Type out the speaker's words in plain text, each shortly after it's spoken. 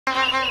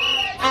We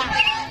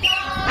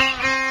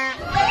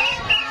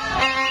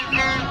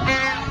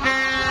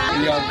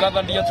are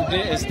gathered here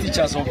today as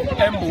teachers of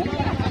Embu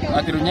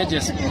at the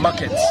Runyeje's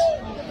market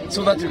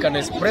so that we can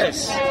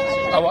express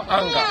our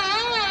anger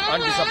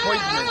and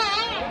disappointment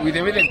with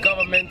the way the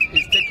government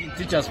is taking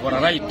teachers for a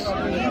ride.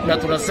 Na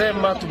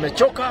tunasema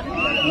tumechoka.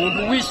 We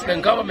would wish the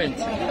government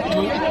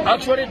to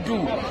actually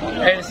do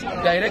as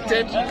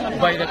directed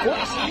by the court.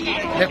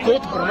 The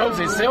court pronounced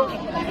itself.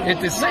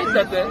 It is said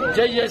that the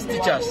JS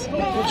teachers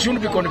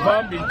should be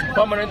confirmed into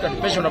permanent and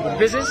pensionable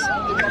basis,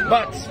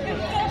 but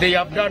they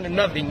have done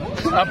nothing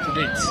up to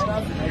date.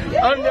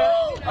 And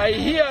I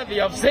hear they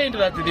have said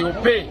that they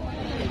will pay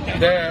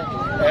the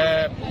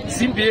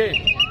CBA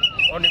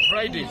on a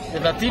Friday, the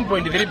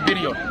 13.3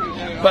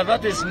 billion. But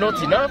that is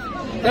not enough.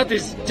 That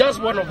is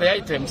just one of the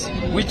items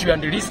which we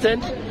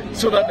underlisted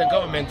so that the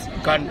government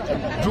can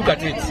look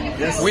at it.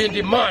 Yes. We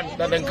demand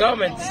that the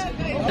government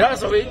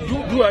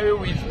do away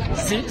with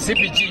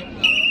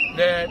CPG,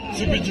 the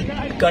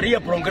CPG career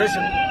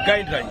progression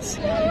guidelines,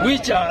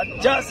 which are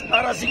just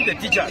harassing the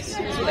teachers.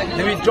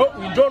 We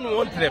don't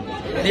want them.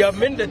 They have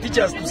made the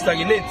teachers to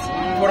stagnate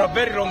for a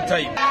very long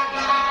time.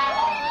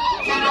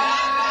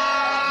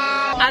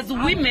 As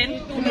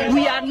women,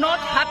 we are not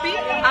happy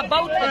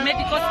about the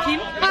medical scheme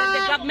that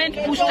the government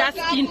pushed us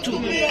into.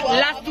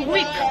 Last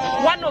week,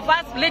 one of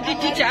us lady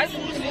teachers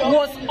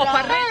was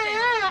operated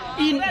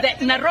in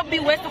the Nairobi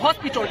West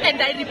Hospital,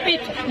 and I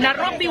repeat,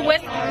 Nairobi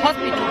West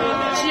Hospital.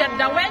 She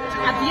underwent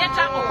a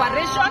theater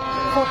operation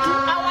for 2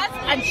 hours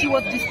and she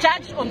was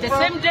discharged on the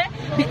same day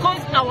because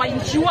our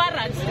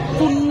insurance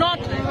could not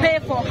pay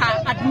for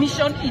her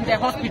admission in the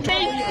hospital.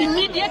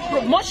 Immediate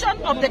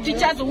promotion of the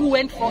teachers who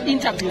went for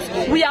interviews.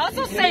 We are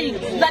also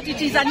saying that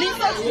it is an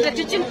insult to the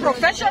teaching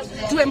profession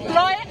to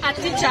employ a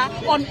teacher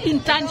on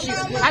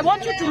internship. I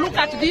want you to look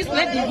at this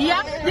lady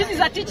here. This is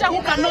a teacher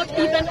who cannot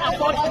even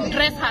afford to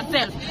dress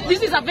herself.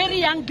 This is a very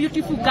young,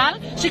 beautiful girl.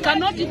 She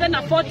cannot even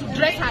afford to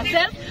dress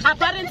herself. Her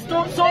parents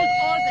sold all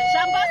the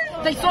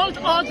chambers. They sold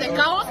all the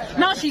cows.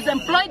 Now she's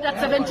employed at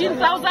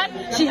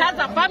 17,000. She has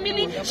a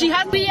family.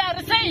 We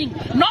are saying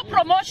no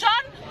promotion,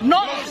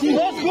 no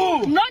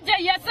school, no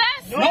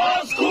JSS,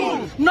 no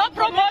school, no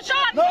promotion,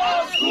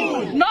 no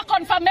school, no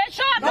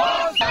confirmation.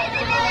 No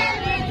school.